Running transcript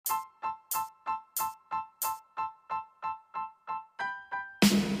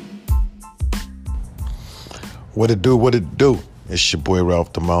What it do, what it do? It's your boy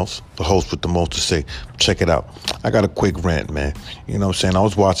Ralph the Mouse, the host with the most to say. Check it out. I got a quick rant, man. You know what I'm saying? I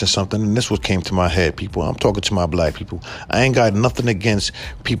was watching something and this what came to my head, people. I'm talking to my black people. I ain't got nothing against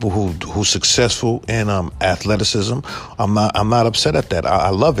people who's successful in athleticism. I'm not upset at that. I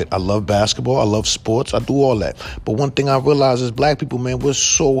love it. I love basketball. I love sports. I do all that. But one thing I realize is black people, man, we're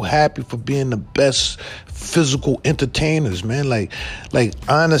so happy for being the best physical entertainers, man. Like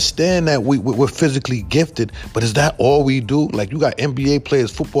I understand that we're physically gifted, but is that all we do? Like, you got NBA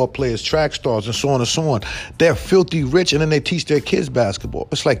players, football players, track stars, and so on and so on. They're filthy rich, and then they teach their kids basketball.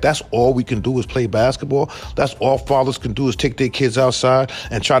 It's like that's all we can do is play basketball. That's all fathers can do is take their kids outside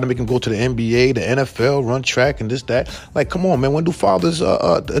and try to make them go to the NBA, the NFL, run track, and this, that. Like, come on, man. When do fathers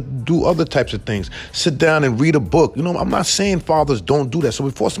do other types of things? Sit down and read a book. You know, I'm not saying fathers don't do that. So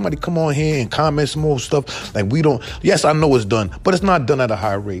before somebody come on here and comment some more stuff, like we don't, yes, I know it's done, but it's not done at a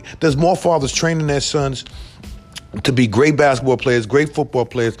high rate. There's more fathers training their sons to be great basketball players, great football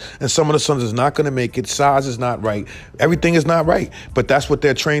players, and some of the sons is not going to make it. Size is not right. Everything is not right, but that's what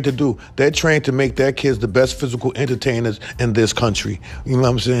they're trained to do. They're trained to make their kids the best physical entertainers in this country. You know what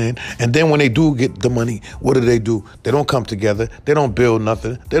I'm saying? And then when they do get the money, what do? They don't come together. They don't build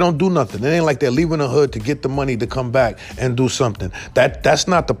nothing. They don't do nothing. It ain't like they're leaving the hood to get the money to come back and do something. That's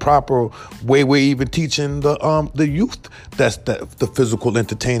not the proper way we're even teaching the youth. That's the physical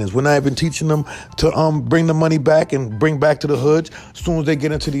entertainers. We're not even teaching them to bring the money back and bring back to the hoods. As soon as they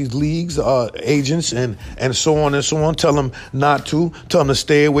get into these leagues, agents and so on and so on, tell them not to, tell them to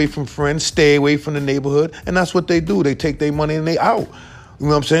stay away from friends, stay away from the neighborhood, and that's what they do. They take their money and they out. You know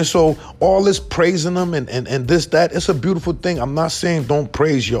what I'm saying? So all this praising them and this, that, it's a beautiful thing. I'm not saying don't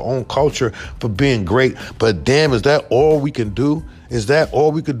praise your own culture for being great, but damn, is that all we can do? Is that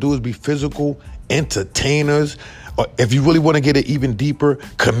all we could do is be physical entertainers? Or if you really want to get it even deeper,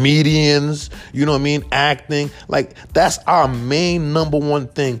 comedians, you know what I mean, acting. Like, that's our main number one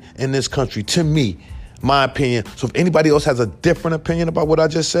thing in this country, to me, my opinion. So if anybody else has a different opinion about what I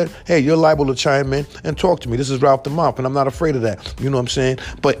just said, hey, you're liable to chime in and talk to me. This is Ralph the Mouth, and I'm not afraid of that. You know what I'm saying?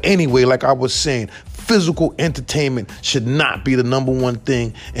 But anyway, like I was saying, physical entertainment should not be the number one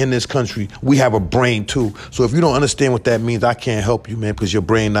thing in this country. We have a brain, too. So if you don't understand what that means, I can't help you, man, because your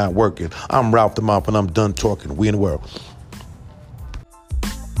brain not working. I'm Ralph the Mouth, and I'm done talking. We in the world.